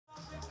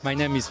My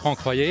name is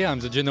Franck. I'm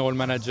the general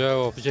manager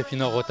of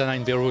Gefinor Rotana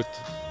in Beirut.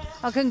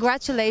 Well,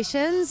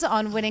 congratulations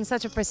on winning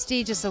such a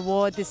prestigious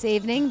award this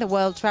evening, the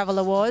World Travel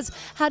Awards.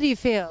 How do you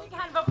feel?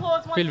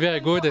 I feel very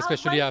good,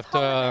 especially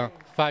after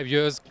 5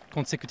 years,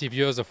 consecutive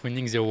years of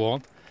winning the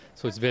award.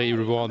 So it's very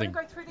rewarding.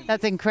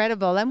 That's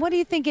incredible. And what do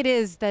you think it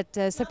is that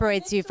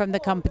separates you from the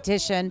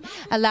competition,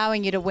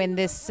 allowing you to win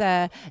this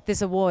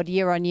award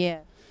year on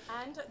year?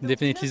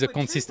 Definitely the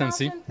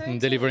consistency in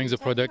delivering the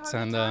products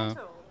and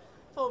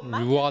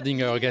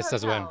rewarding our guests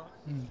as well.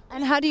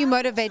 And how do you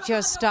motivate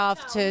your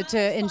staff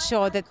to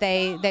ensure that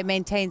they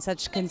maintain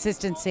such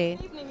consistency?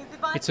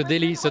 It's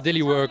a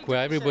daily work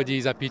where everybody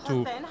is happy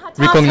to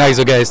recognize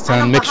the guests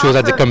and make sure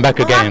that they come back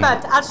again.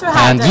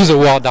 And these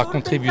awards are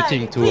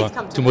contributing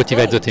to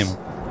motivate the team.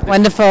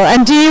 Wonderful.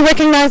 And do you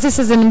recognize this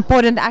as an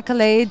important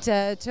accolade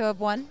to have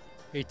won?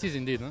 It is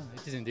indeed.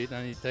 It is indeed.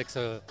 And it takes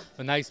a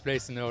nice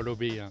place in our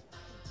lobby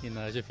in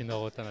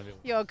Gefinor Rotana.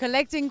 You're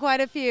collecting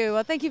quite a few.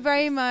 Well, thank you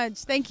very much.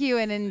 Thank you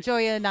and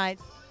enjoy your night.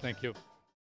 Thank you.